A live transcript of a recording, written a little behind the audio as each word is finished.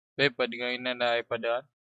Pwede kanina na ipadaan.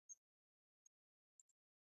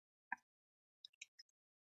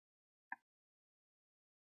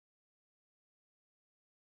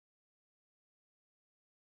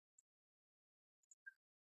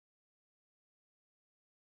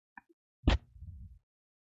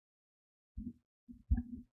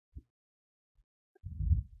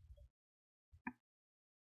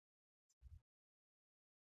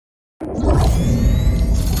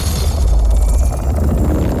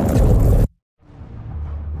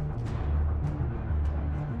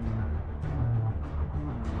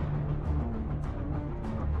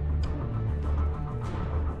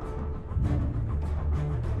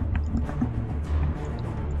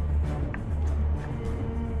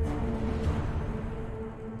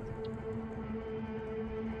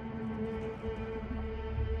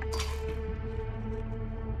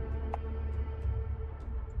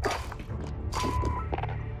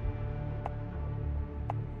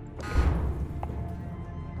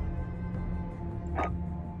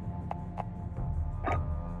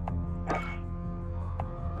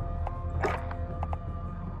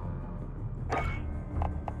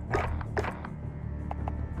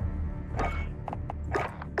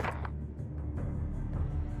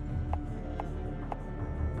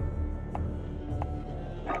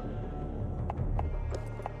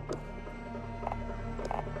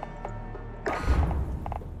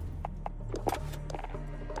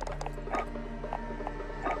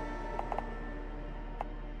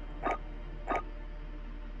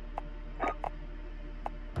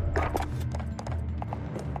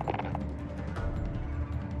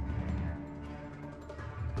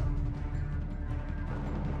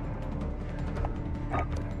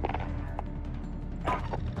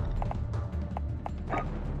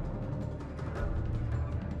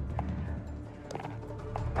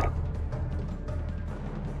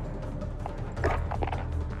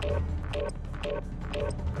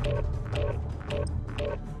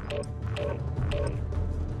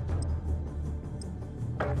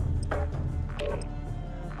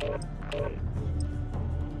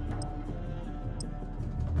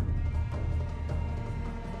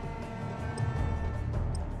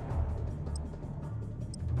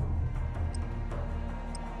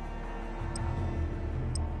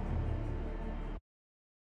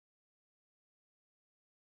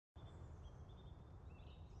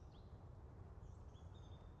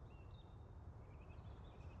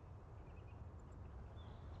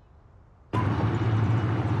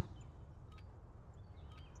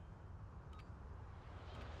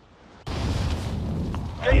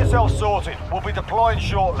 Get yourself sorted. We'll be deploying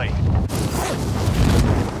shortly.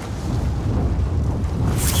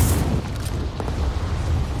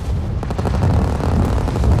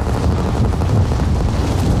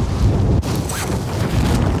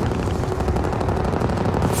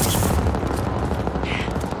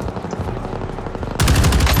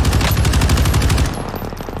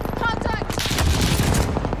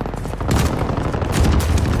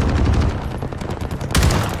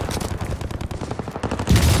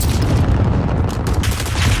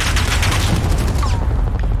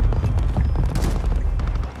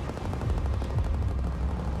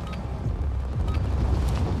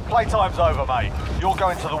 Playtime's over, mate. You're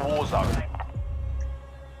going to the war zone.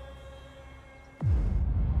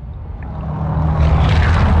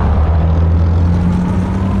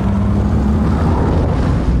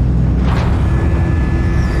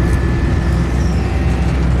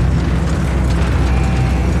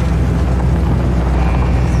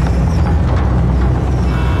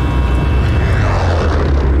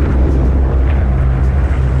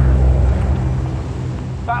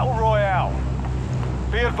 Battle Royale.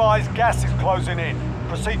 Be advised, gas is closing in.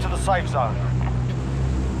 Proceed to the safe zone.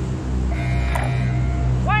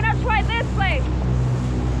 Why not try this place?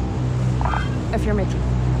 Affirmative.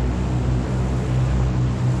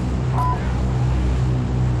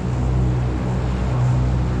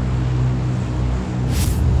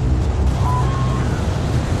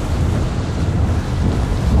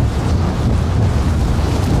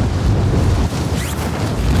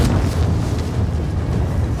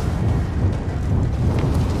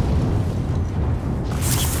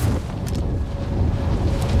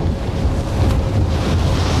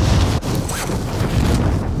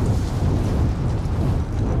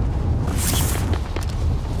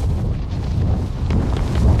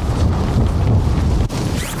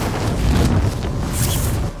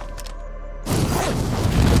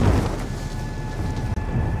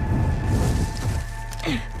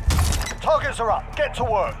 Targets are up. Get to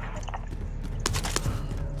work.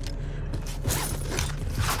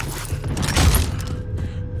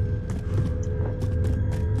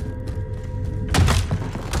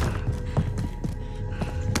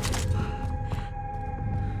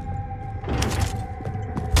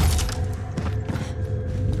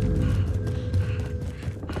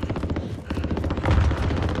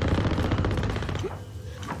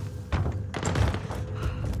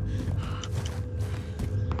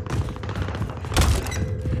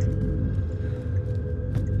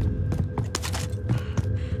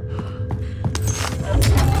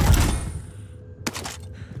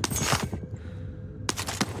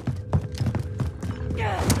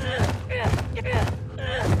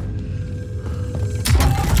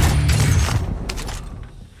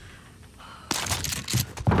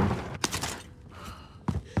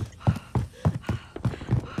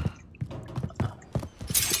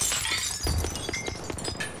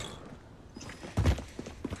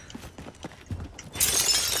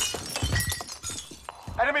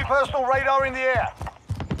 Personal radar in the air.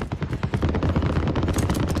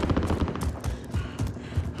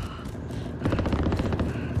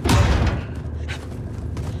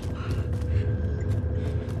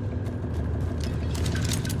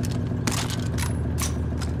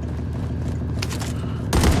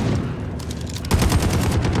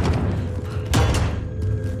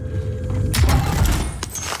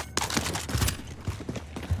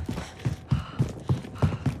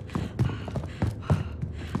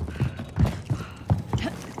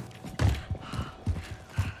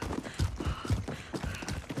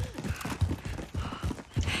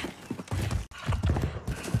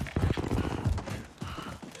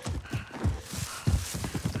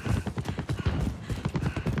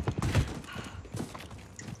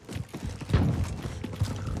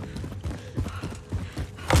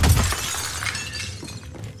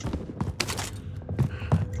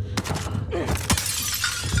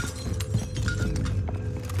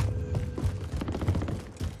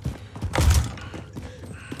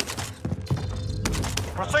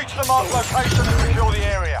 Proceed to the marked location and secure the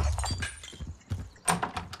area.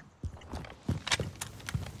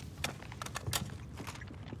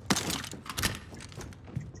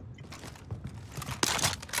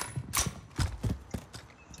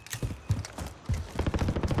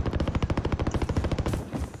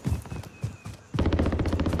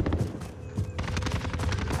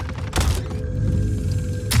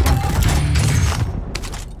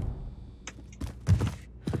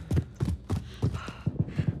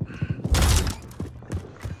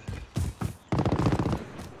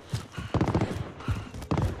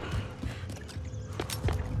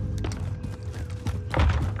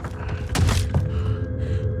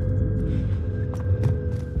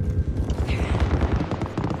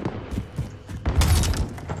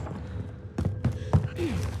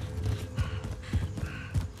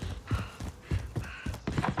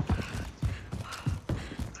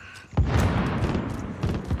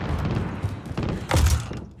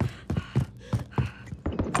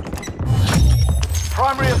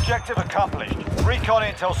 Primary objective accomplished. Recon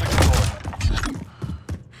intel secured.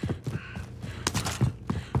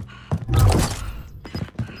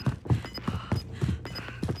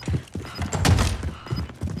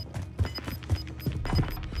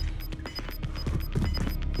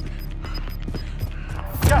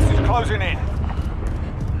 Gas is closing in.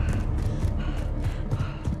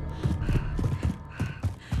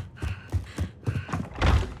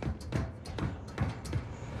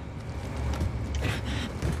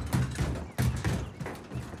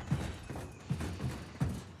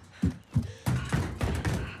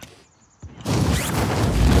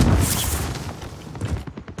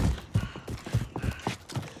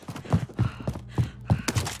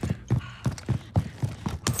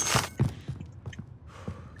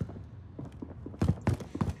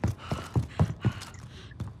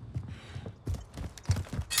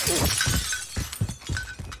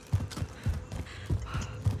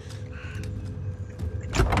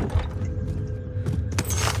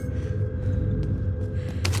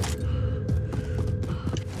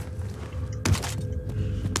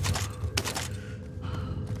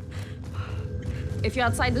 If you're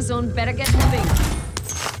outside the zone, better get moving.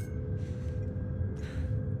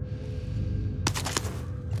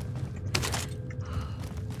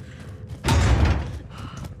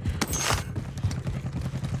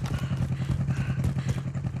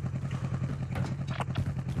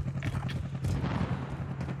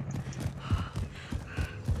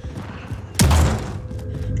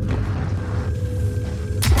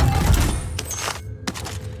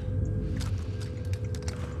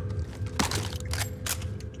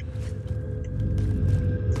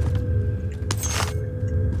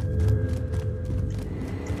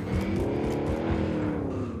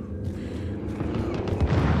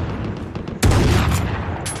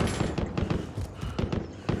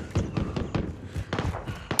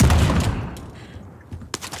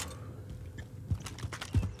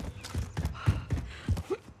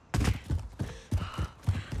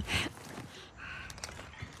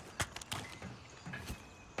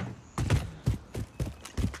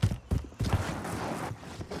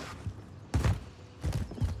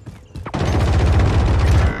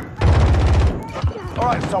 All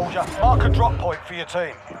right, soldier, mark a drop point for your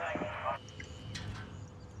team.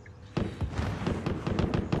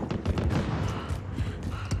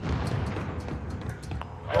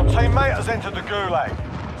 Your teammate has entered the gulag.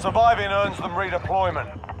 Surviving earns them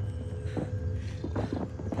redeployment.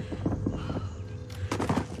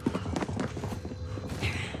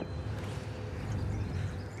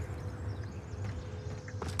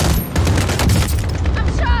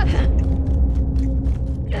 I'm shot!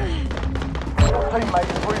 Your teammate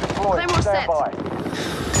is redeployed.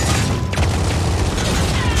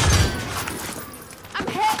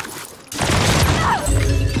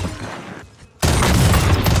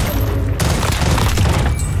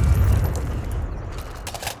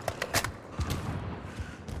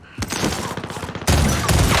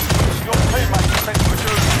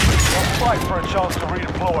 fight for a chance to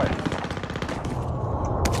redeploy.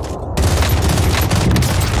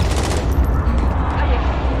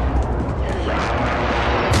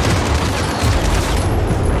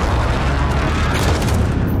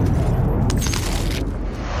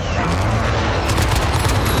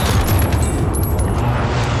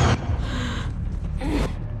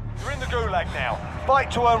 You're in the Gulag now.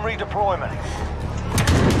 Fight to earn redeployment.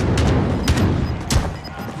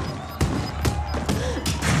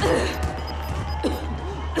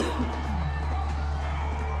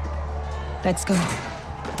 Let's go.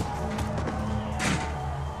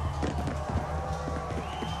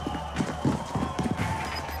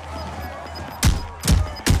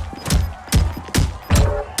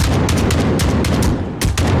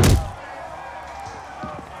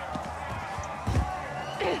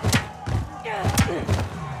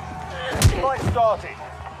 Fight started.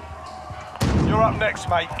 You're up next,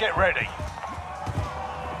 mate. Get ready.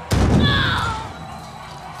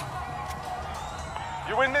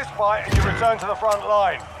 You win this fight and you return to the front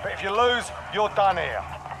line. But if you lose, you're done here.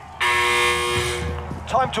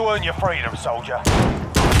 Time to earn your freedom, soldier. You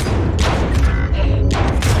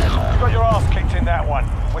got your ass kicked in that one.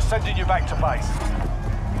 We're sending you back to base.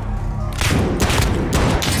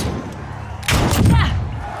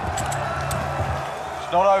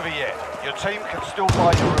 It's not over yet. Your team can still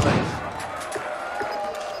buy your release.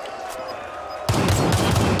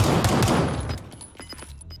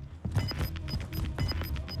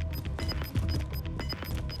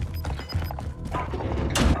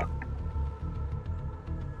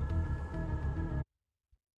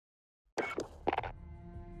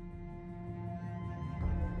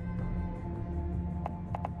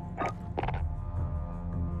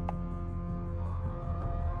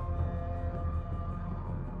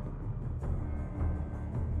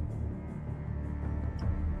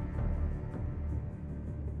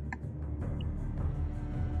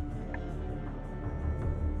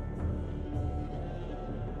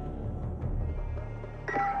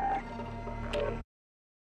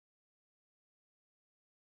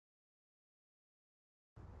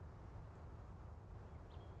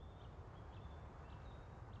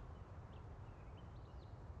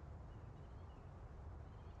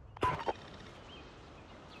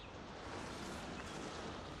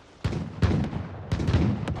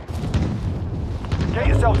 Get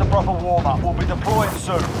yourself a proper warm-up. We'll be deploying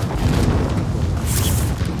soon.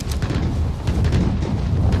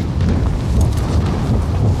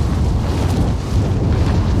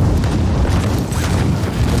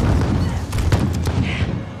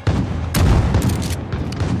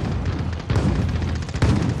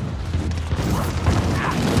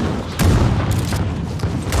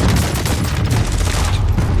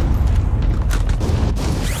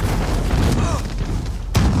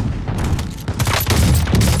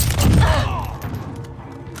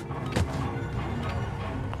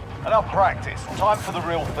 Enough practice. Time for the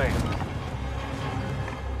real thing.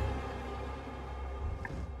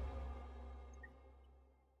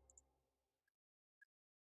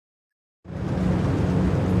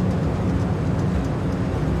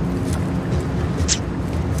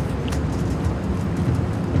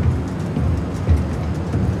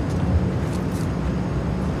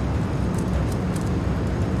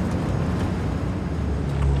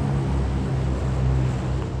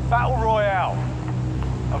 Battle Royale.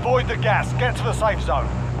 Avoid the gas. Get to the safe zone.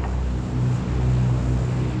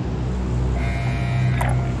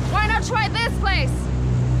 Why not try this place?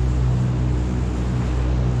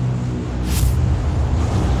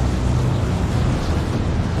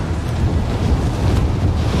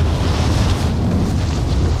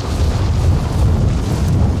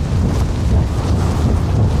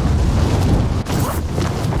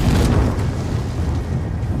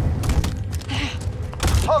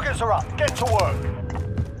 Targets are up. Get to work.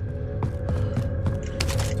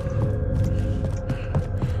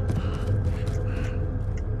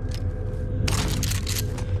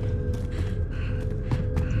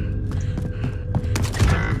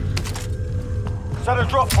 Set a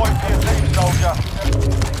drop point for your team, soldier.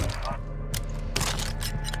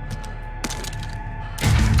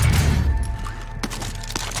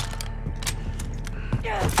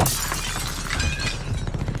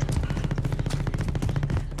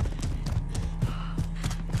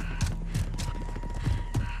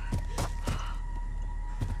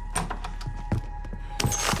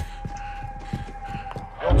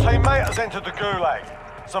 Your teammate has entered the Gulag.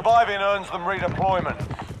 Surviving earns them redeployment.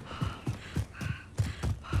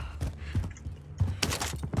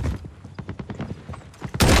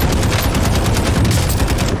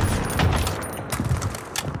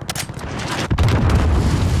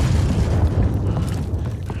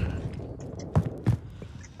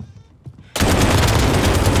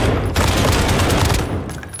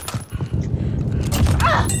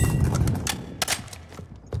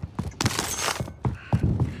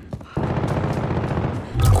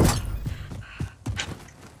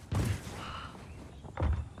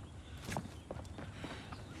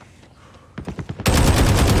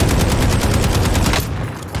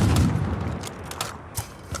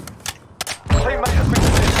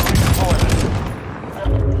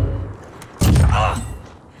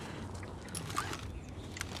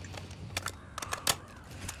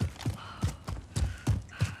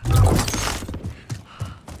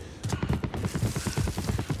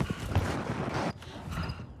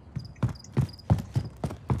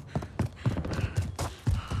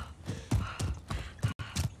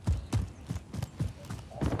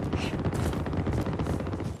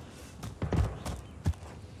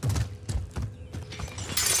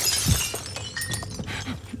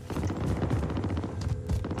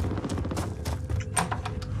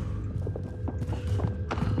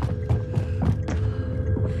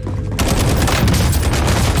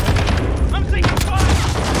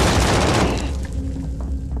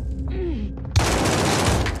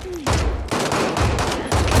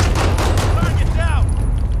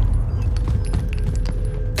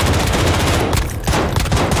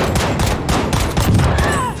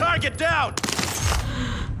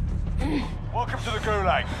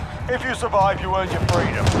 survive, you earn your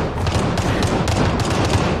freedom.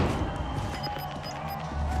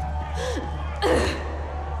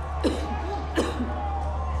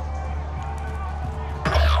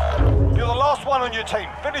 You're the last one on your team.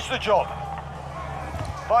 Finish the job.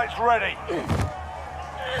 Fight's ready.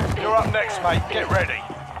 You're up next, mate. Get ready.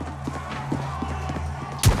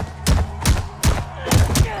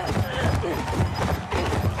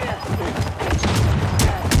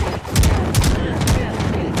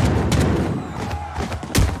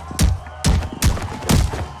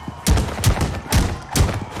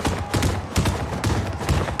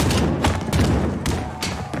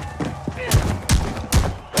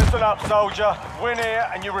 Listen up, soldier. Win here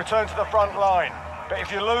and you return to the front line. But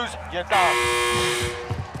if you lose, you're done.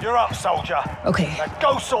 You're up, soldier. Okay. Now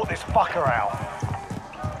go sort this fucker out.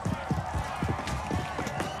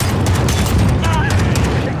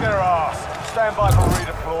 Kick their ass. Stand by for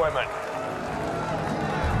redeployment.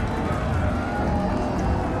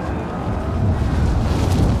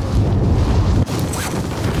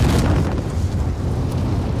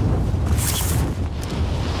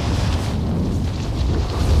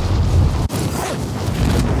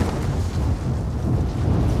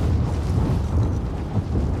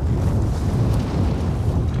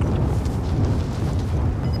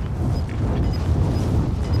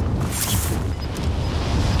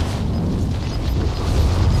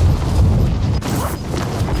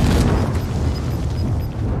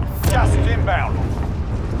 Gas is inbound.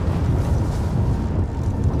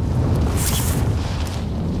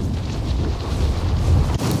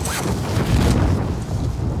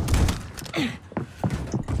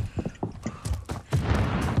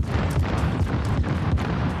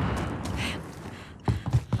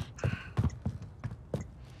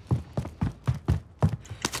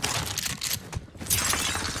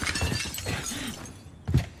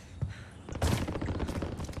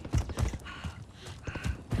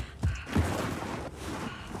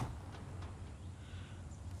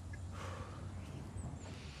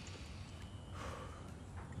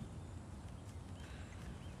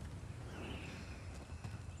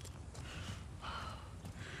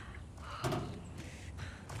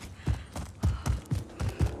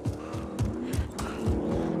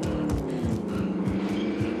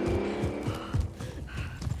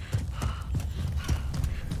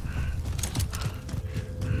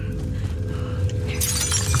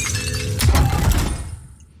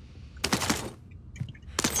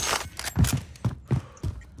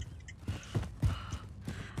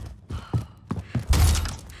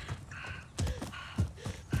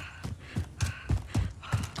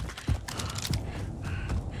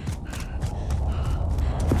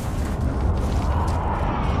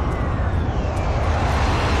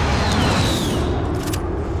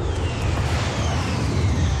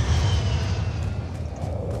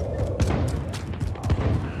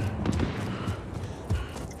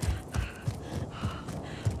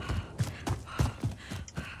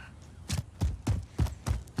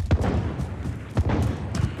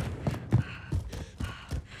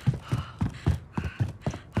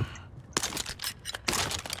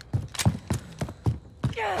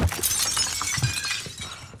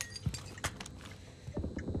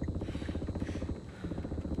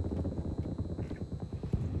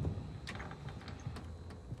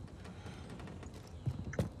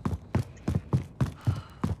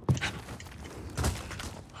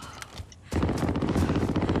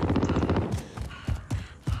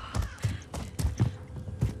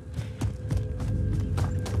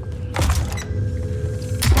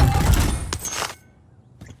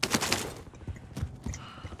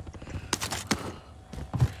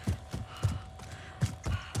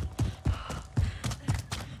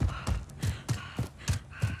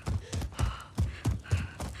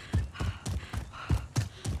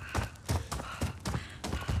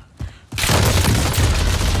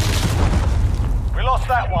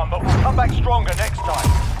 That one, but we'll come back stronger next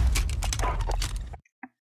time.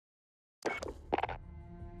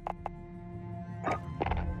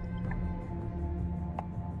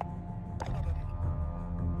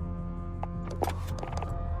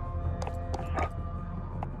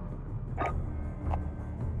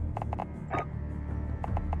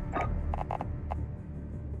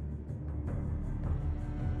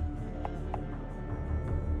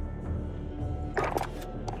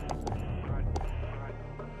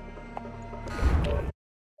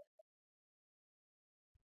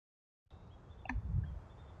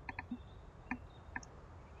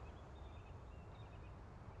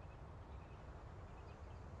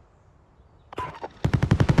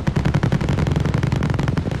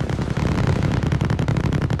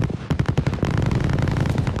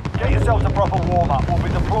 proper warm-up. We'll be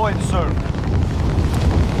deployed soon.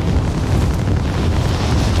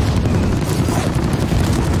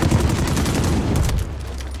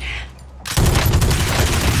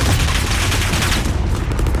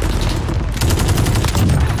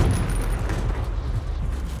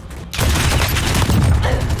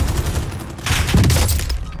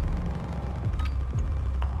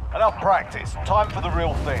 Enough practice. Time for the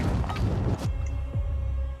real thing.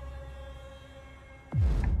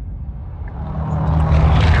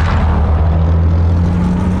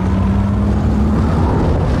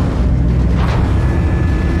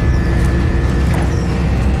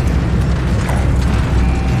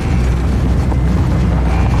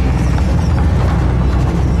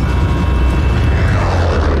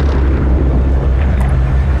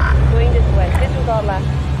 Going this way. This is our last.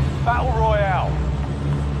 Battle Royale.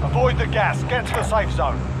 Avoid the gas. Get to the safe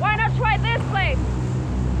zone. Why not try this place?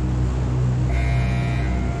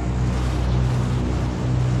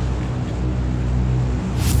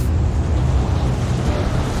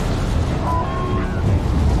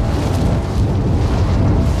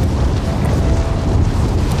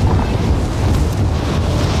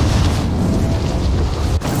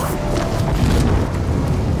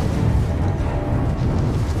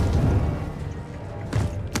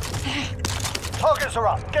 Targets are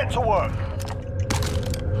up. Get to work.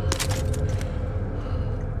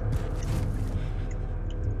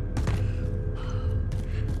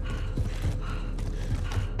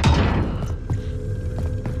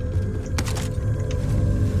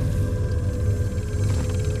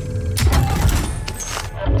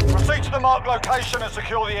 Proceed to the marked location and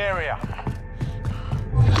secure the area.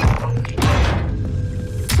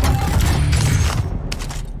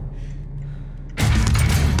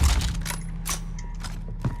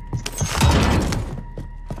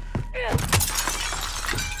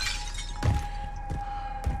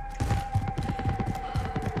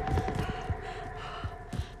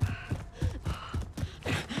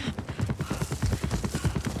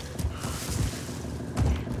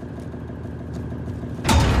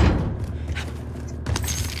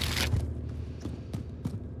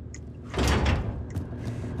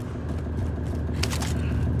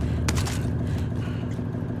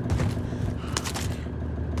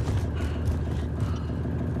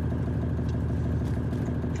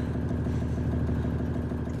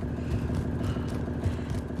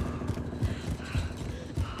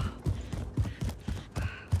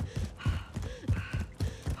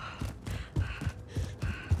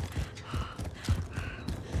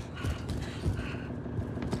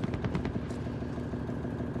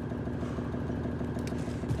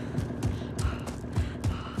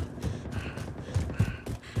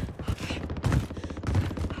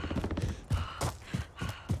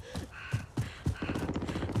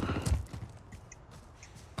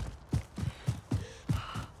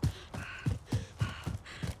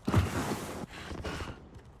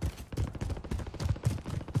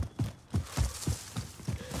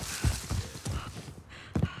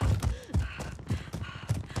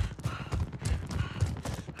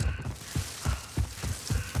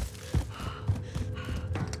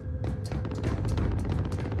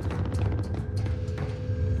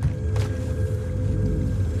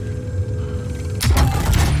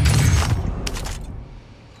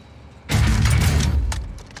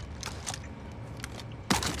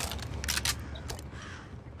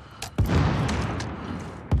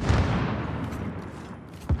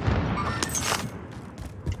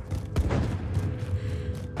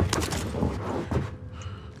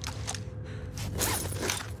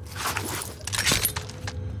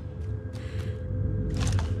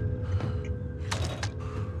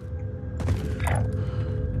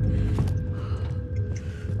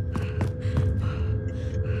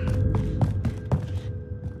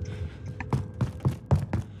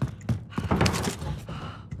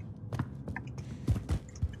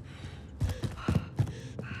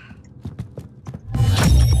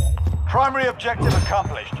 Primary objective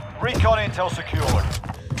accomplished. Recon intel secured.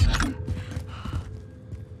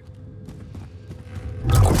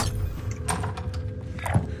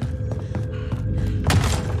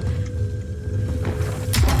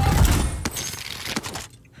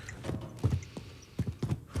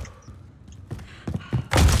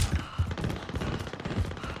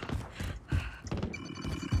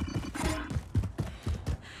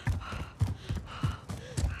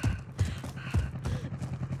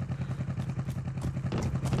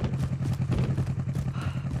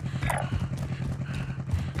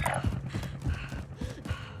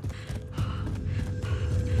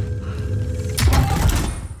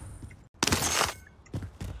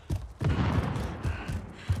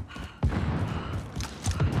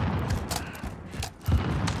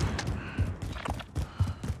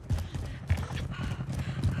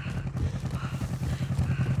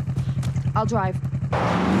 I'll drive.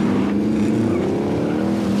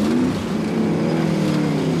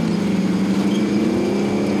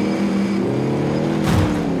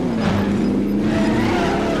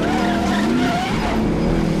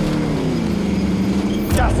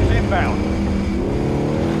 Gas is inbound.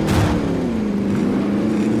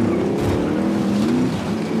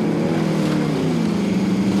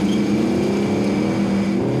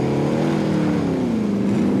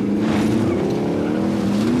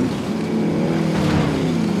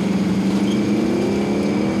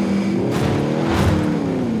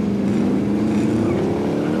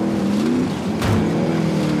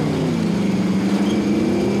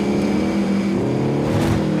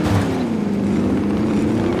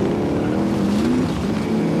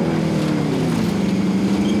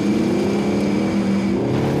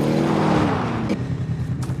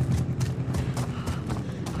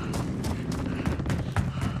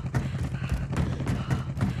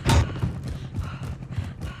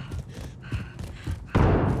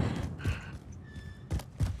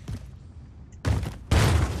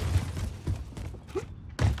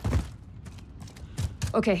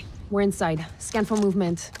 Okay, we're inside. Scan for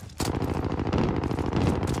movement.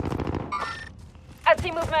 I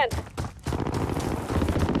see movement.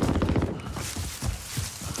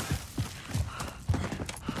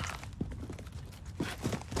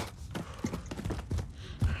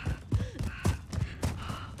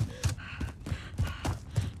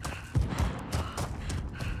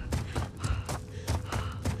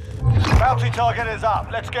 Bounty target is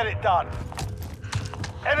up. Let's get it done.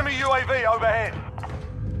 Enemy UAV overhead.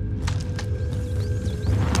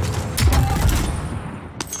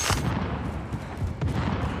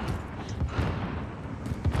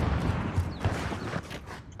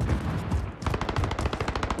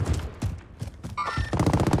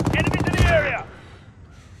 Enemies in the area!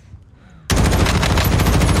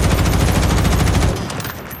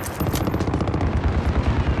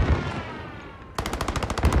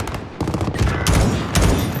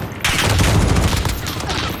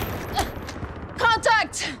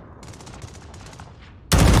 Contact!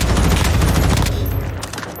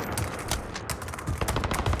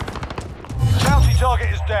 Bounty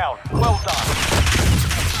target is down. Well done.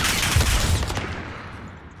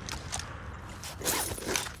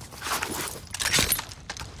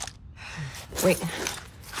 Wait.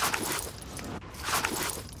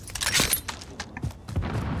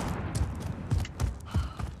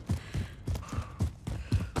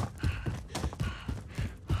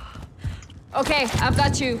 Okay, I've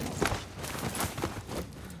got you.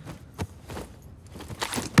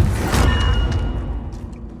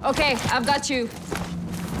 Okay, I've got you.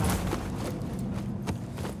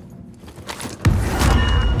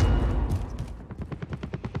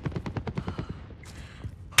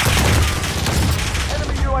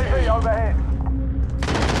 Enemy UAV overhead.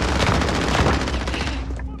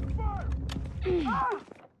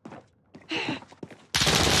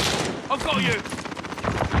 I've got you!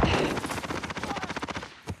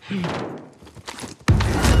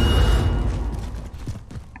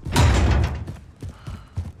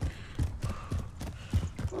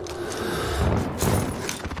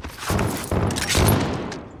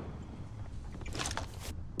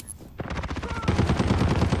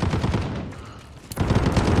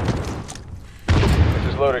 This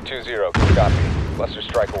is Loader 2-0. Copy. Cluster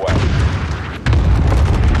strike away.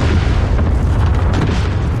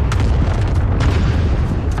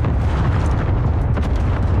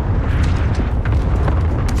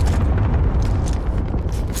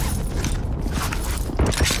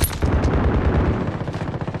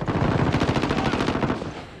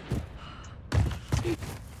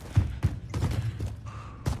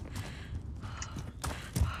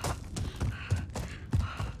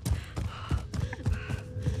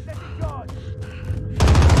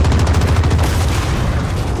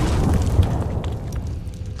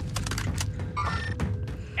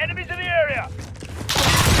 Enemies in the area!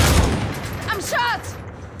 I'm shot!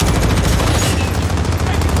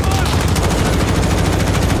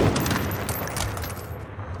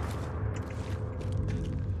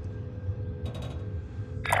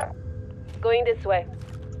 Going this way.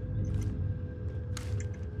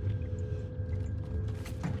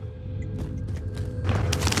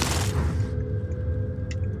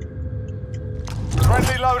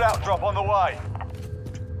 Friendly loadout drop on the way.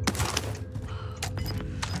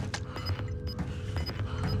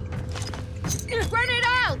 Grenade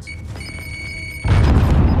out!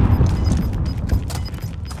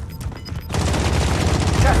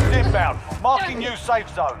 Gas is inbound. Marking new safe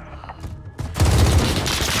zone.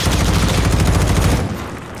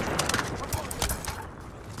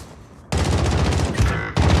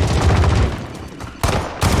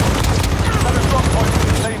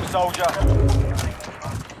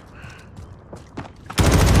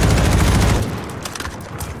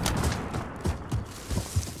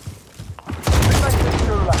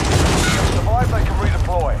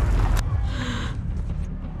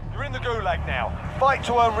 Fight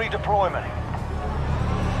to earn redeployment.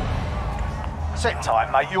 Sit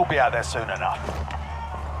tight, mate. You'll be out there soon enough.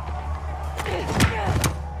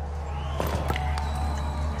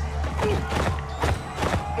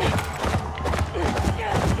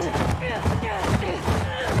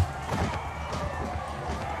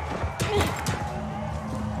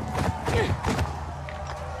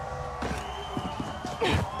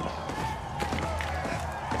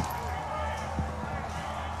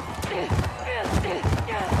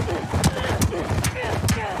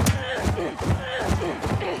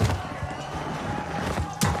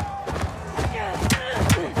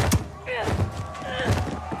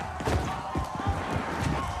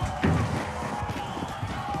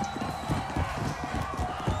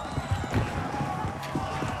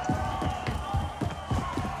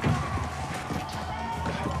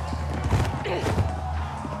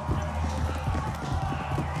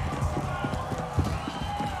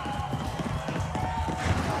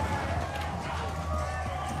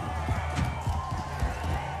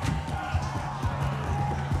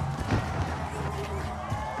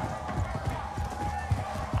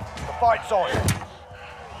 Fight's on.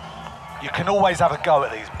 You can always have a go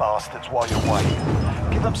at these bastards while you're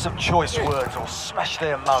waiting. Give them some choice words or smash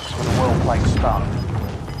their mugs with a well-played stunt.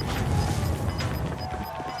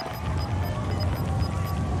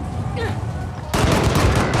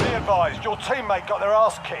 Be advised, your teammate got their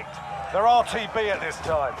ass kicked. They're RTB at this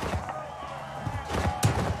time.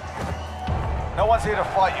 No one's here to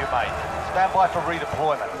fight you, mate. Stand by for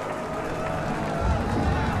redeployment.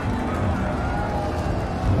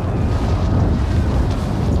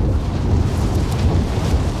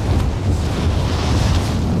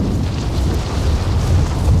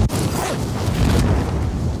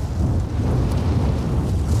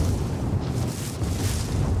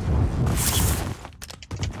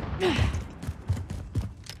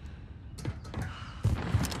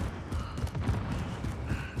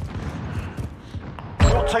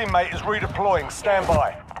 Your teammate is redeploying. Stand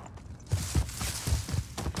by.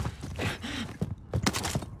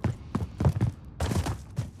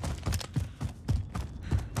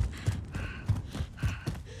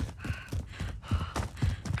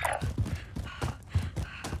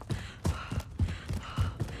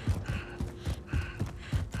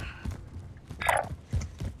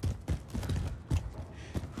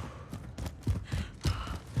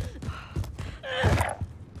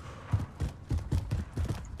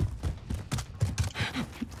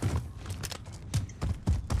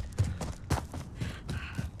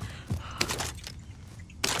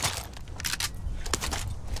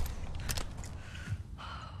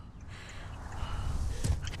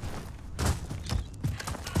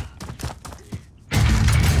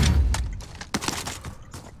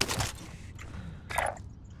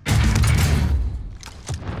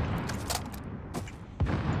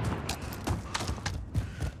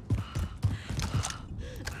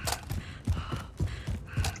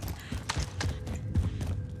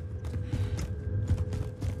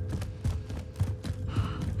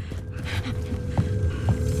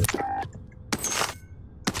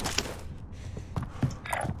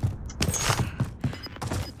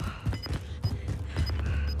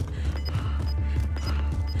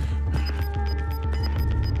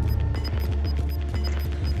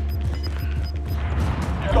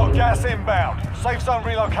 Gas inbound. Safe zone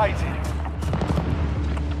relocated.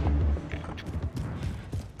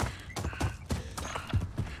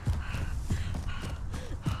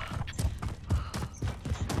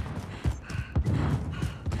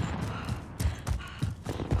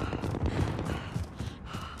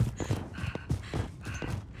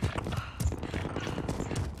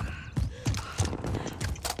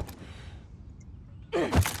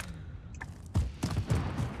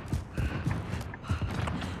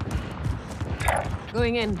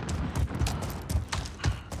 Going in.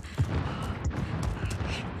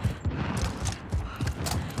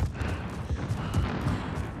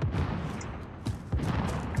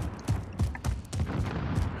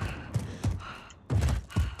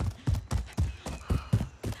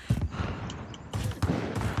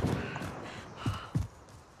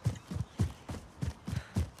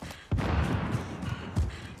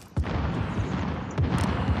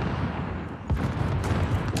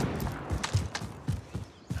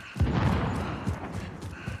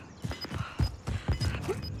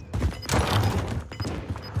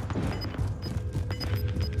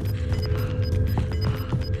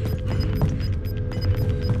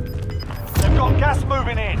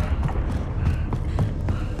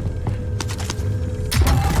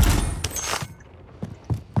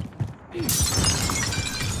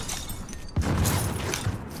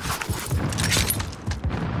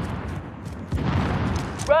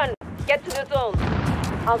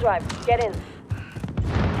 I'll drive. Get in.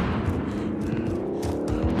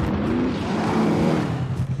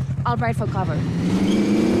 I'll ride for cover.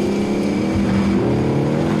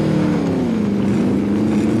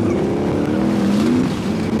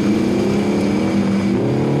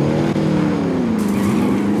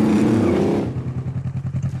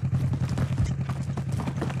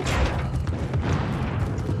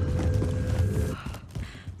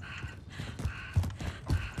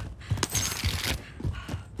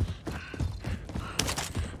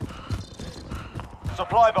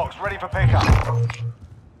 Supply box ready for pickup.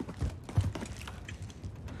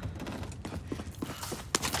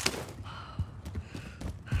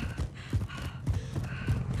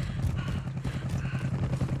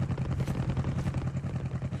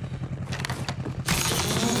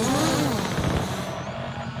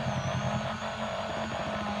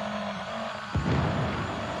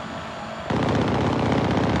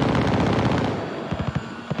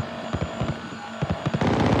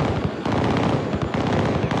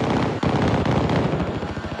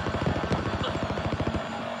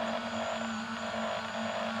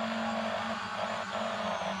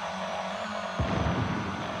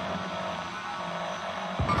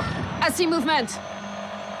 I see movement.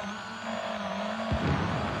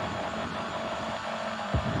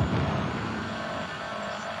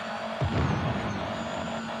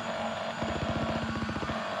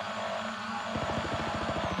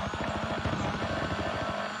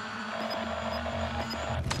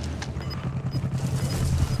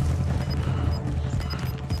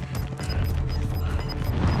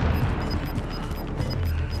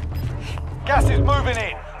 Gas is moving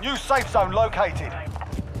in. New safe zone located.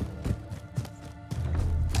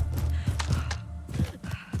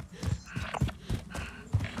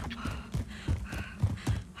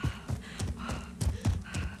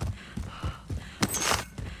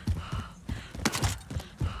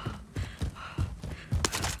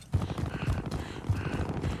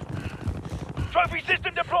 Trophy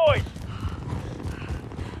system deployed!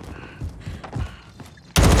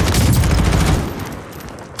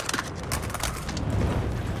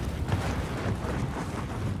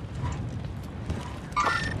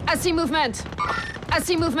 I see movement. I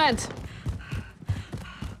see movement.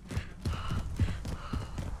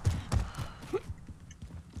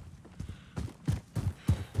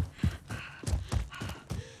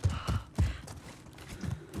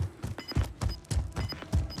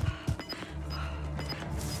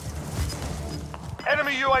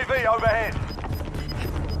 Enemy UAV overhead.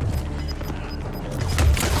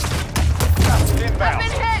 Gas is inbound. I've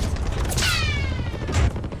been hit!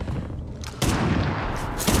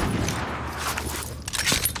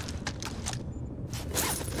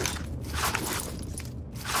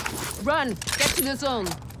 Run! Get to the zone.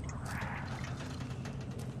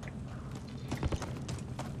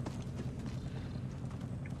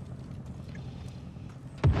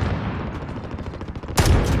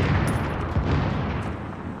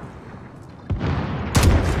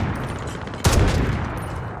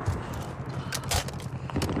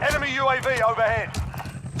 Enemy UAV overhead.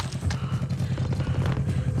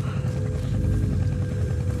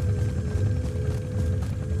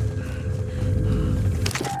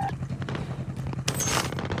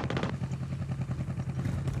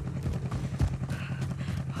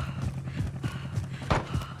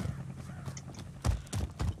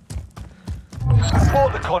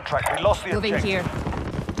 Support the contract. We lost the Moving objective. here.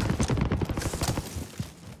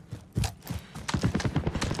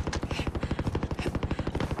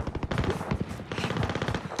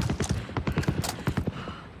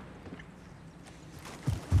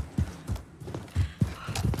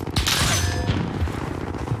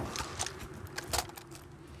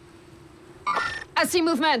 I see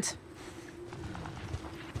movement.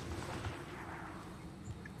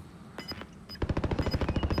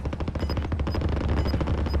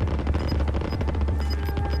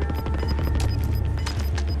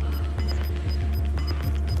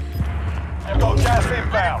 You've got gas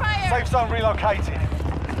inbound. Safe zone relocated.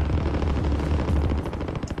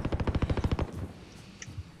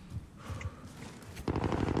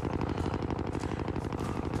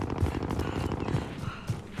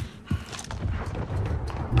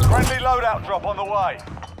 Friendly loadout drop on the way.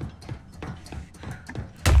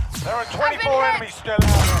 There are 24 enemies still out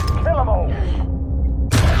there. Kill them all.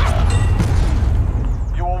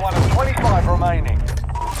 You are one of 25 remaining.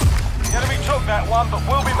 The enemy took that one, but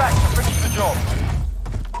we'll be back to finish the job.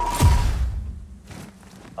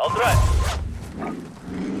 I'll drive.